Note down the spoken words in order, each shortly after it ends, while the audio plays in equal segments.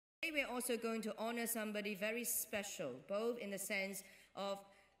Today we're also going to honor somebody very special, both in the sense of,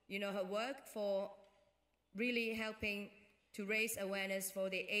 her work for really helping to raise awareness for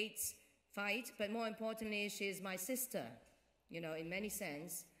the AIDS fight, but more importantly, she's my sister, in many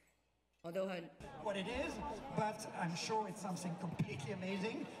sense, although her... What it is, but I'm sure it's something completely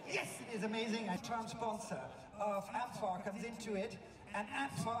amazing. Yes, it is amazing. A term sponsor of amfAR comes into it, and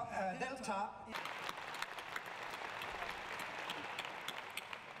amfAR Delta...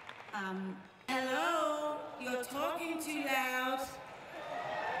 Hello, you're talking too loud.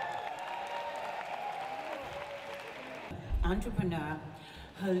 Entrepreneur,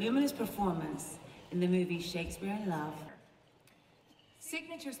 her luminous performance in the movie Shakespeare in Love.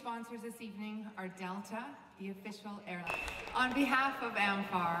 Signature sponsors this evening are Delta, the official airline. On behalf of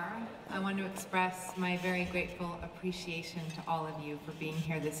amfAR, I want to express my very grateful appreciation to all of you for being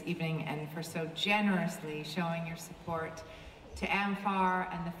here this evening and for so generously showing your support to amfAR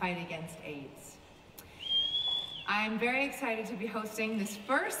and the fight against AIDS. I'm very excited to be hosting this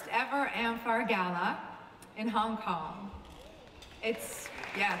first ever amfAR Gala in Hong Kong.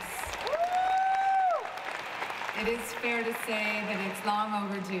 Yes. It is fair to say that it's long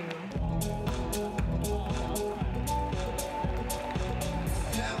overdue.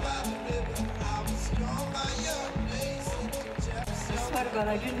 I swear to God,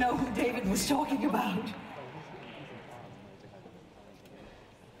 I didn't know who David was talking about.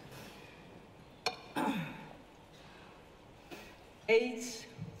 AIDS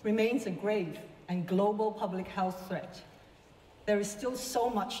remains a grave and global public health threat. There is still so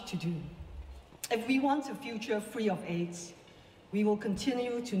much to do. If we want a future free of AIDS, we will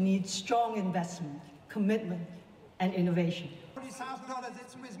continue to need strong investment, commitment, and innovation. $40,000,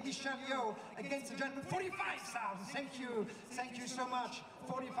 it's with Michelle Yeoh against the gentleman. $45,000, thank you so much.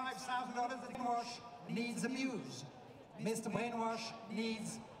 $45,000, the brainwash needs a muse. Mr. Brainwash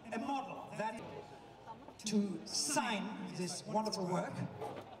needs a model that to sign this wonderful work.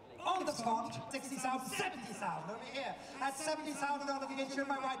 On the front, 60,000, 70,000 over here. At $70,000 against you on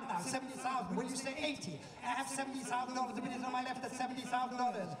my right now. 70,000. Will you say 80? I have $70,000. The bid is on my left at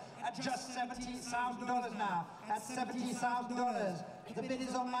 $70,000. At just $70,000 now. At $70,000. The bid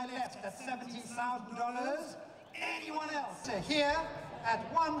is on my left at $70,000. Anyone else? Here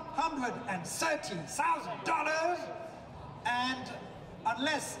at $130,000. And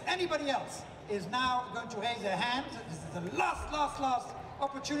unless anybody else is now going to raise their hand, this is the last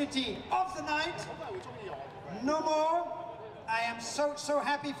opportunity of the night. No more. I am so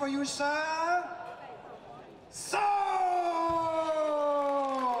happy for you, sir. So,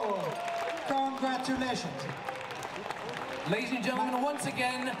 congratulations. Ladies and gentlemen, once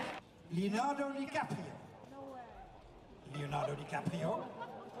again, Leonardo DiCaprio. Leonardo DiCaprio,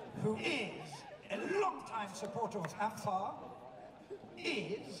 who is a long-time supporter of amfAR,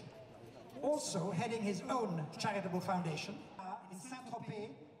 is also heading his own charitable foundation in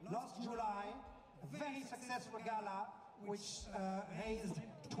Saint-Tropez last July, a very successful gala which raised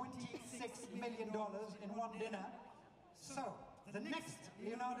 $26 million in one dinner. So, the next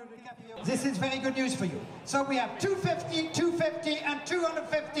Leonardo DiCaprio... This is very good news for you. So we have 250, 250 and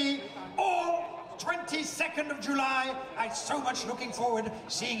 250, all 22nd of July. I'm so much looking forward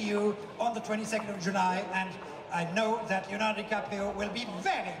seeing you on the 22nd of July, and I know that Leonardo DiCaprio will be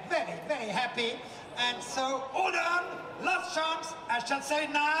very happy. And so, all done, last chance, I shall say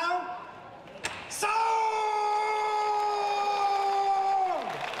now, sold!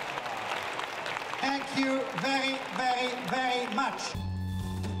 Thank you very much.